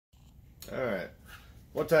Alright,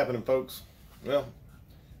 what's happening, folks? Well,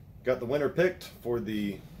 got the winner picked for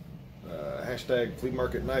the hashtag Flea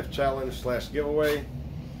Market Knife Challenge / giveaway.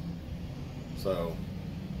 So,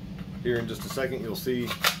 here in just a second you'll see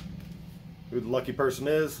who the lucky person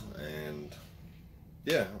is, and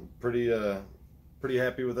yeah, I'm pretty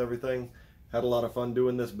happy with everything. Had a lot of fun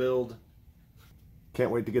doing this build.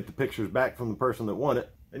 Can't wait to get the pictures back from the person that won it.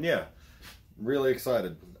 And yeah, really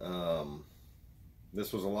excited.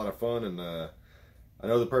 This was a lot of fun, and I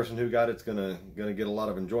know the person who got it's gonna get a lot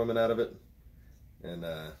of enjoyment out of it. And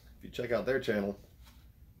if you check out their channel,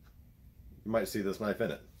 you might see this knife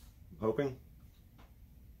in it. I'm hoping,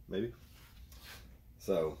 maybe.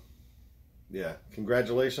 So yeah,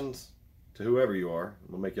 congratulations to whoever you are.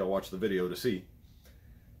 I'm gonna make y'all watch the video to see.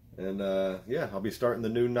 And yeah, I'll be starting the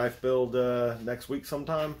new knife build next week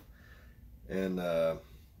sometime. And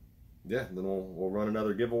yeah, then we'll run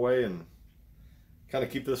another giveaway and kind of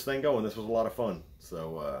keep this thing going. This was a lot of fun.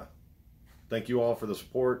 So thank you all for the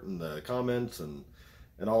support and the comments and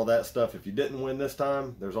all of that stuff. If you didn't win this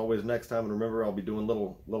time, there's always next time. And remember, I'll be doing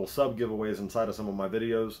little sub giveaways inside of some of my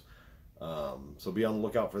videos. So be on the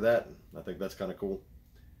lookout for that. I think that's kind of cool.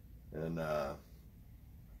 And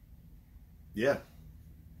yeah,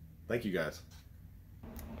 thank you guys.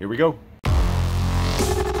 Here we go.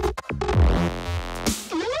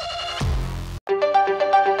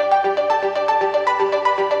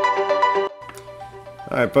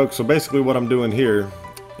 Alright folks, so basically what I'm doing here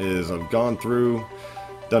is I've gone through,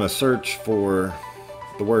 done a search for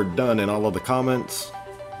the word done in all of the comments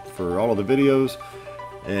for all of the videos,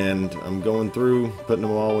 and I'm going through, putting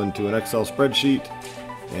them all into an Excel spreadsheet,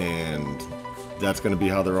 and that's going to be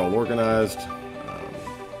how they're all organized.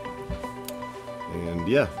 And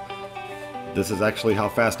yeah, this is actually how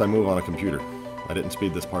fast I move on a computer. I didn't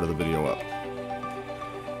speed this part of the video up.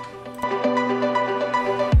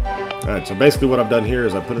 Alright, so basically what I've done here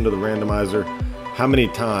is I put into the randomizer how many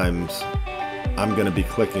times I'm going to be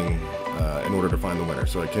clicking in order to find the winner.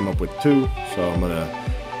 So I came up with 2, so I'm going to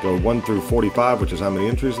go 1 through 45, which is how many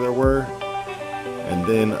entries there were, and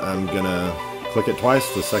then I'm going to click it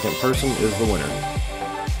twice. The second person is the winner.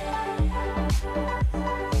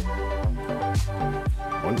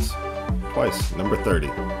 Once, twice, number 30.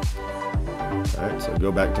 Alright, so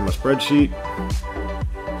go back to my spreadsheet.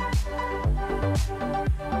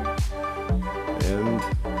 And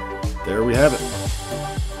there we have it.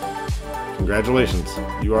 Congratulations,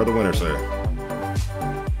 you are the winner, sir.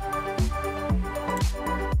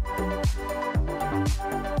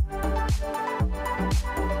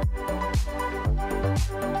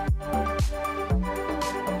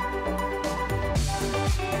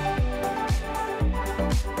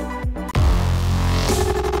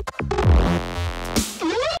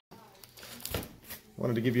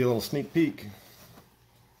 Wanted to give you a little sneak peek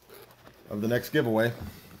of the next giveaway.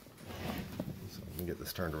 So let me get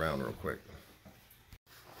this turned around real quick.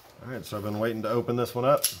 Alright, so I've been waiting to open this one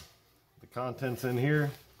up. The contents in here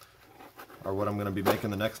are what I'm going to be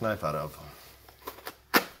making the next knife out of.